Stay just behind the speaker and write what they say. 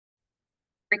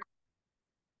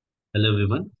Hello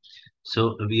everyone.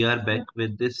 So we are back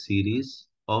with this series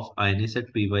of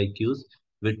INICET PYQs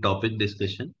with topic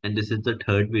discussion, and this is the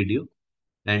third video,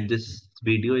 and this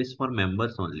video is for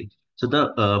members only. So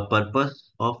the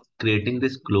purpose of creating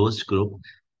this closed group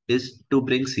is to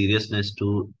bring seriousness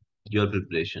to your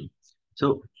preparation.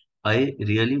 So I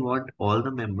really want all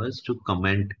the members to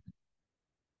comment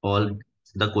all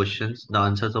the questions, the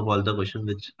answers of all the questions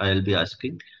which I'll be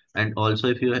asking. And also,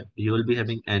 if you will be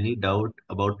having any doubt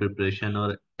about preparation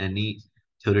or any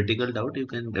theoretical doubt, you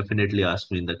can definitely ask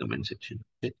me in the comment section.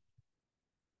 Okay.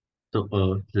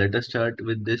 So let us start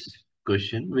with this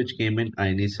question which came in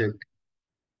INICET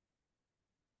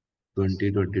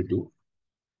 2022.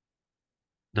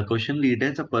 The question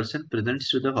reads: a person presents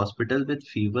to the hospital with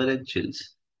fever and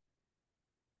chills.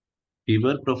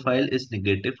 Fever profile is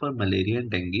negative for malaria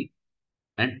and dengue,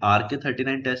 and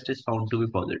RK39 test is found to be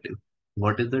positive.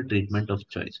 What is the treatment of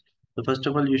choice? So first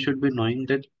of all, you should be knowing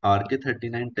that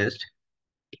RK39 test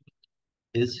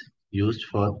is used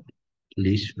for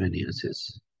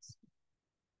leishmaniasis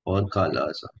or Kala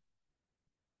Azar.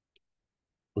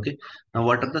 Okay. Now,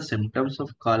 what are the symptoms of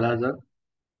Kala Azar?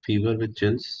 Fever with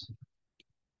chills,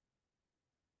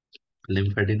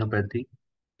 lymphadenopathy,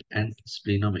 and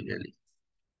splenomegaly.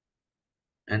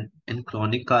 And in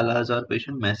chronic Kala Azar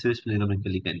patient, massive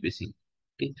splenomegaly can be seen.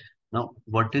 Okay. Now,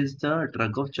 what is the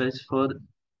drug of choice for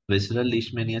visceral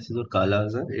leishmaniasis or Kala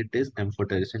Azar? It is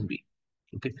amphotericin B.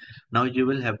 Okay. Now you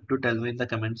will have to tell me in the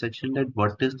comment section that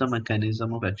what is the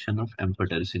mechanism of action of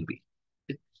amphotericin B.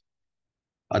 Okay.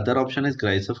 Other option is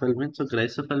glycophyllmin. So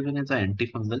glycophyllmin is an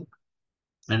antifungal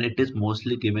and it is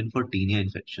mostly given for tinea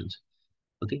infections.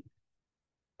 Okay.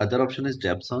 Other option is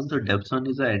Dapsone. So Dapsone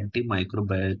is an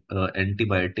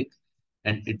antibiotic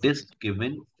and it is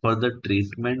given for the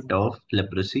treatment of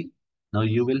leprosy. Now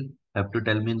you will have to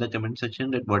tell me in the comment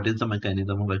section that what is the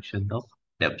mechanism of action of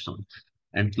Dapsone.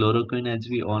 And chloroquine, as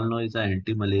we all know, is an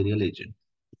anti-malarial agent.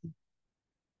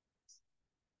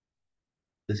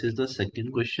 This is the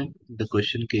second question. The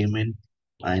question came in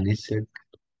INICET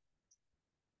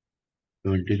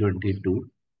 2022.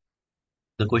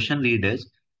 The question read as: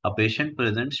 a patient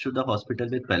presents to the hospital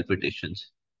with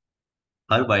palpitations.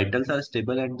 Her vitals are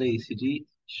stable and the ECG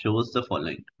shows the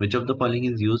following. Which of the following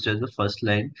is used as the first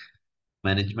line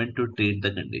management to treat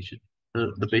the condition?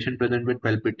 So the patient present with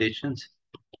palpitations,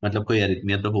 मतलब कोई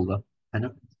arrhythmia तो होगा, है ना?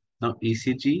 Now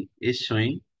ECG is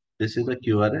showing this is the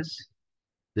QRS,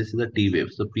 this is the T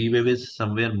wave. So P wave is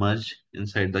somewhere merged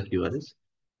inside the QRS.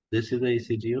 This is the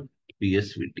ECG of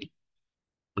PSVT.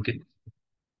 Okay.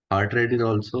 Heart rate is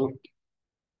also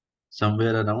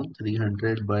somewhere around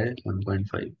 300 by 1.5.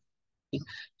 Okay.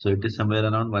 So it is somewhere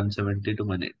around 170 to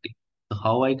 180. So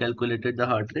how I calculated the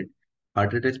heart rate?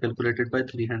 Heart rate is calculated by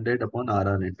 300 upon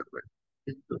RR interval.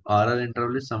 Okay. So RR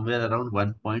interval is somewhere around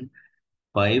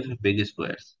 1.5 big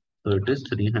squares. So it is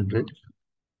 300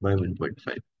 by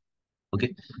 1.5.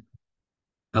 Okay.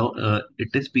 Now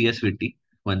it is PSVT.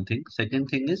 One thing. Second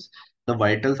thing is the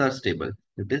vitals are stable.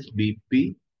 It is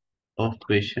BP of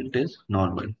patient is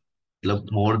normal,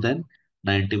 मतलब more than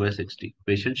 90/60.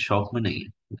 Patient shock में नहीं है.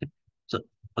 Okay? So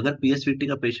अगर PSVT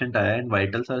का patient आया and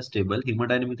vitals are stable,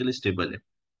 haemodynamically stable है,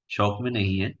 shock में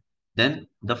नहीं है, then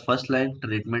the first line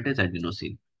treatment is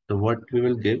adenosine. So what we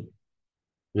will give?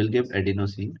 We'll give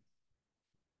adenosine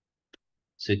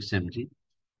 6 mg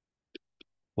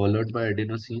followed by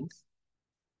adenosine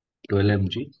 12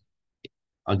 mg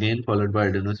again followed by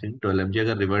adenosine 12 mg.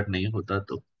 अगर revert नहीं होता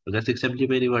तो, अगर 6 mg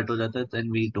पे रिवर्ट हो जाता है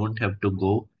then we don't have to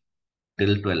go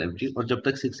till 12 mg. और जब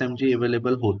तक 6 mg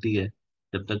अवेलेबल होती है,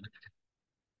 जब तक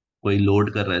कोई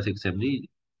लोड कर रहा है 6 mg,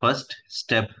 first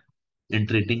step in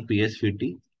treating PSVT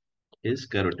is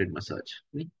carotid massage.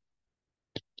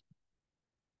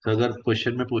 तो अगर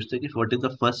क्वेश्चन में पूछते हैं कि what is the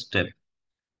first step,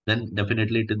 then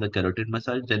definitely it is the carotid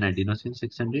massage, then adenosine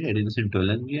 6 mg, adenosine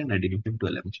 12 mg and adenosine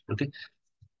 12 mg. Okay.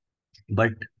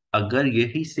 But अगर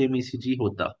यही same ECG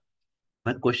होता,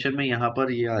 मैं क्वेश्चन में यहाँ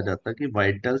पर ये आ जाता कि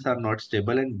vitals are not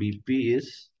stable and BP is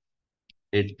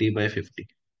 80/50.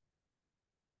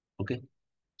 Okay.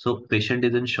 So patient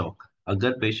is in shock.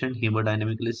 अगर पेशेंट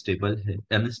हीमोडायनेमिकली स्टेबल है,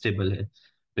 अनस्टेबल है,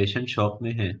 पेशेंट शॉक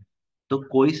में है, तो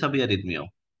कोई सा भी अरिथमिया हो,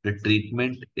 the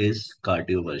treatment is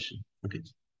cardioversion. Okay.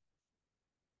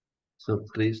 So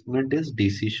treatment is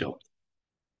DC shock.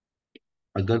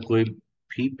 अगर कोई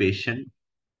भी पेशेंट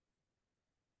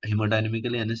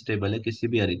हीमोडायनेमिकली अनस्टेबल है किसी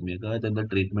भी अरिथमिया का, then the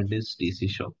treatment is DC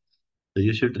shock. तो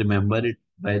you should remember it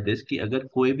by this कि अगर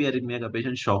कोई भी अरिथमिया का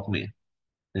पेशेंट शॉक में है,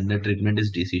 then the treatment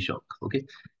is DC shock. Okay.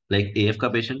 Like AF का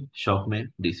पेशेंट शॉक में,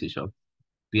 DC शॉक.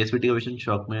 PSVT का पेशेंट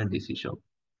शॉक में है, DC शॉक.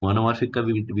 मोनोमॉर्फिक का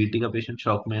VT का पेशेंट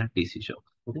शॉक में है, DC शॉक.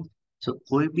 ओके. सो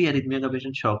कोई भी एरिथमिया का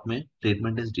पेशेंट शॉक में,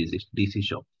 ट्रीटमेंट इज डीसी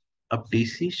शॉक. अब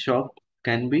DC shock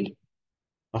can be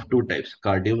of two types,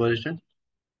 cardioversion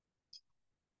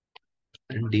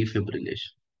and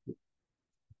defibrillation.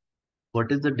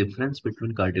 What is the difference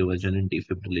between cardioversion and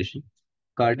defibrillation?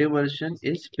 Cardioversion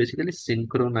is basically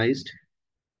synchronized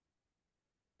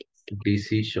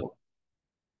DC shock,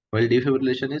 while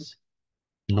defibrillation is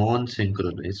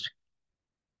non-synchronized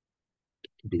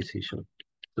DC shock.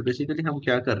 तो basically हम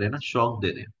क्या कर रहे हैं ना, shock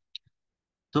दे रहे हैं.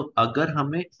 तो अगर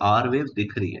हमें आर वेव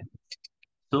दिख रही है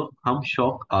तो हम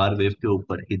शॉक आर वेव के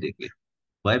ऊपर ही देंगे.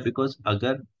 वाई? बिकॉज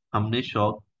अगर हमने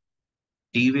शॉक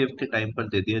टी वेव के टाइम पर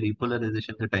दे दिया,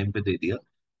 रिपोलराइजेशन के टाइम पे दे दिया,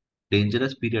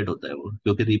 डेंजरस पीरियड होता है वो,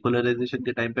 क्योंकि रिपोलराइजेशन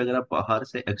के टाइम पे अगर आप बाहर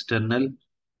से एक्सटर्नल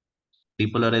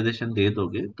रिपोलराइजेशन दे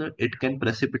दोगे तो इट कैन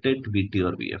प्रेसिपिटेट वीटी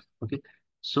और वीएफ. ओके.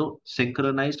 सो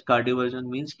सिंक्रोनाइज्ड कार्डियोवर्जन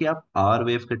मींस कि आप आर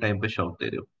वेव के टाइम पे शॉक दे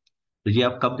रहे हो. तो ये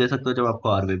आप कब दे सकते हो? जब आपको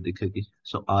आर वेव दिखेगी.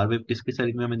 सो आर वेव किसकी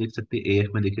शरीर में दिख सकती है? एएफ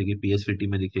में दिखेगी, पीएसवीटी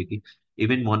में दिखेगी,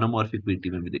 इवन मोनोमॉर्फिक वीटी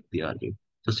में भी दिखती है आर वेव.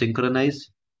 तो सिंक्रोनाइज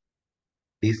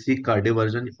डीसी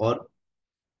कार्डियोवर्जन, और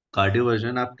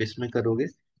कार्डियोवर्जन आप किस में करोगे?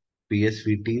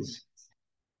 पीएसवीटीज,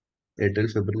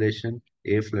 एट्रियल फिब्रिलेशन,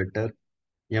 ए फ्लटर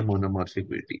या मोनोमॉर्फिक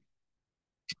वीटी.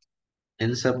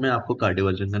 इन सब में आपको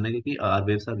कार्डियोवर्जन करना है क्योंकि are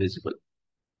waves are visible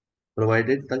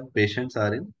provided the patients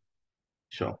are in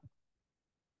shock.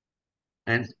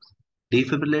 And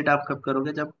डिफिब्रिलेट आप कब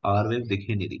करोगे? जब आर वेव दिख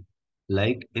ही नहीं रही,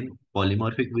 like in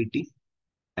polymorphic VT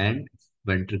and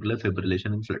ventricular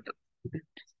fibrillation in Flutter.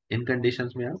 In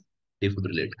conditions में आप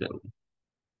डिफिब्रिलेट करोगे.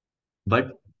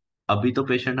 बट अभी तो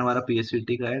पेशेंट हमारा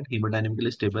पीएसवीटी का है,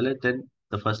 हीमोडायनेमिकली स्टेबल है, then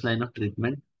the first line of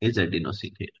treatment is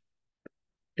adenosine.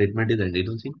 Treatment is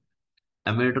adenosine.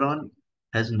 Amidron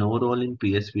has no role in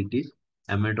PSVTs.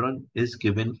 Amidron is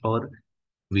given for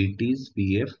VTs,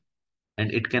 VF,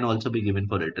 and it can also be given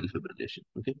for atrial fibrillation.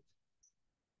 Okay.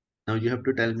 Now you have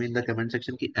to tell me in the comment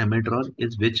section कि Amidron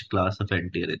is which class of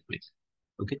antiarrhythmic.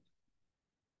 Okay.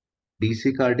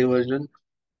 DC cardioversion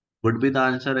would be the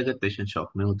answer अगर patient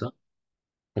shock में होता.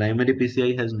 Primary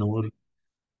PCI has no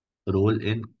role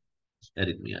in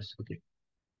arrhythmias. Okay.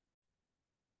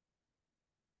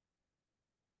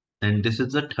 And this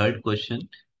is the third question.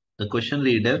 The question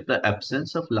reader: the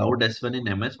absence of loud S1 in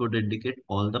MS would indicate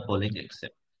all the following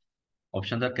except.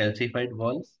 Options are calcified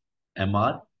walls,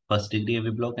 MR, first degree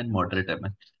AV block and moderate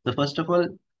MS. So first of all,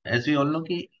 as we all know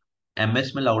कि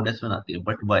MS में loudest में आती है,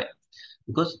 but why?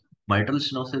 Because mitral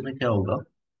stenosis में क्या होगा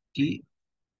कि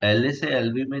LA से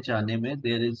LV में जाने में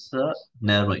there is a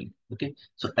narrowing, okay?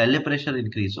 So LA pressure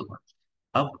increase होगा.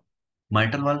 अब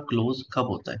mitral valve close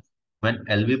कब होता है? When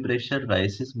LV pressure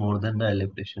rises more than the LA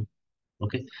pressure,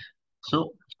 okay? सो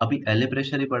अभी एलए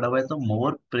प्रेशर ही बढ़ा हुआ है तो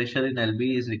more pressure in LB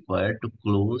is required to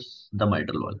close the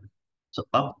mitral valve. सो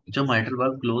अब जो माइट्रल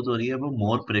वाल्व क्लोज हो रही है वो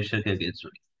मोर प्रेशर के अगेंस्ट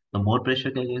होगी. तो मोर प्रेशर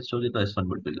के अगेंस्ट होगी तो S one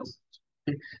would be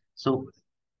loud. So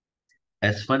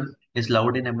S one is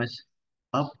loud in MS.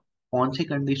 अब कौन सी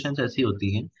कंडीशंस ऐसी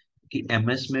होती हैं कि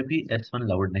एमएस में भी एस वन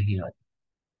लाउड नहीं आ रही?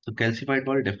 तो कैल्सिफाइड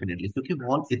वॉल्व डेफिनेटली, क्योंकि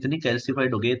वॉल्व इतनी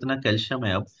कैल्सिफाइड हो गई, इतना कैल्शियम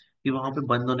है अब कि वहां पे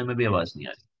बंद होने में भी आवाज नहीं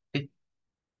आ रही.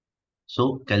 सो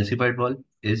calcified valve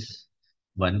is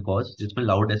one cause जिसमें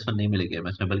लाउड एस वन नहीं मिलेगी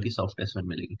एमएस में, बल्कि सॉफ्ट एस वन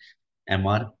मिलेगी.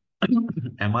 एमआर.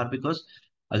 एमआर बिकॉज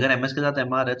अगर एमएस के साथ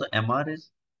एमआर है तो MR is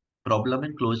problem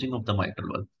in closing of the mitral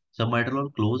valve. सब माइट्रल वॉल्व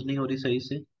क्लोज नहीं हो रही सही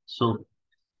से, सो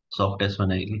सॉफ्ट एस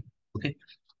वन आएगी. Okay.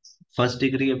 First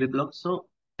degree AB block. So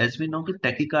as we know कि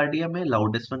टैकीकार्डिया में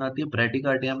लाउड एस वन आती है,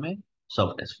 ब्रैडीकार्डिया में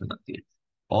सॉफ्ट एस वन आती है,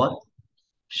 और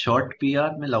शॉर्ट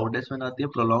पीआर में लाउड एस वन आती है,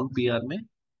 प्रोलॉन्ग पीआर में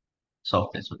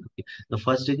softness होती है. तो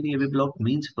फर्स्ट डिग्री एवी ब्लॉक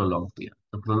मींस प्रोलॉन्ग पीआर,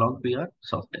 तो प्रोलॉन्ग पीआर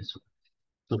सॉफ्टनेस.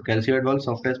 तो calcified valve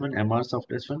softness one, MR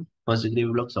softness one, first degree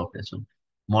एवी block softness one.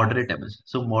 Moderate MS.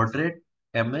 सो moderate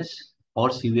MS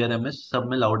और severe MS सब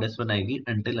में लाउड एस वन आएगी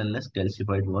until unless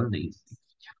calcified valve नहीं होती.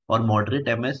 और moderate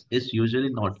MS is usually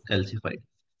not calcified.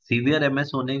 Severe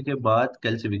MS होने के बाद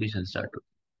कैल्सिफिकेशन स्टार्ट होती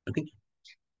है. ओके.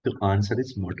 तो answer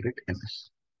is moderate MS.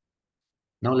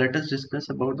 Now let us discuss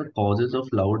about the causes of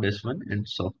loud S1 and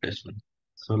soft S1.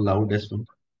 So loud S1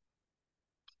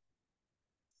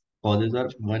 causes are: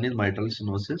 one is mitral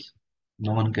stenosis,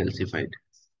 non-calcified.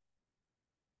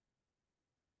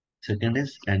 Second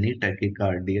is any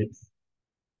tachycardia,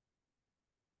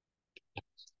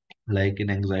 like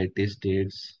in anxiety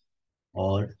states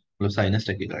or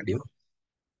sinus tachycardia,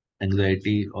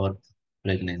 anxiety or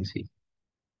pregnancy.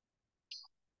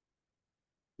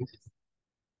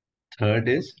 Third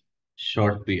is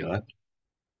short PR,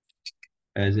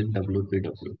 as in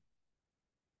WPW.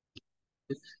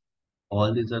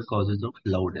 All these are causes of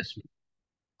loud S1.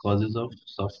 Causes of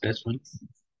soft S1: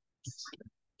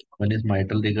 one is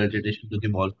mitral regurgitation क्योंकि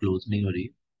valve close नहीं हो रही,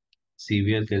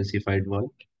 severe calcified valve,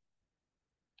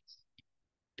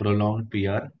 prolong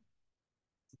PR.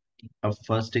 अब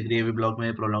first degree एवी block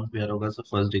में prolong PR होगा, so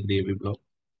first degree एवी block,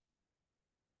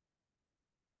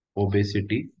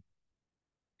 obesity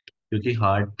क्योंकि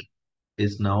heart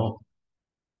is now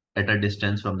at a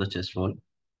distance from the chest wall,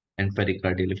 and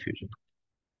pericardial effusion.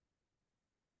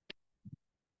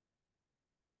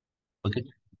 Okay,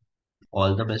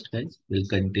 all the best, guys. We'll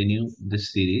continue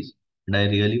this series, and I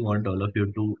really want all of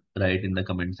you to write in the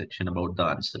comment section about the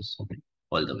answers. Okay,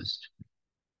 all the best.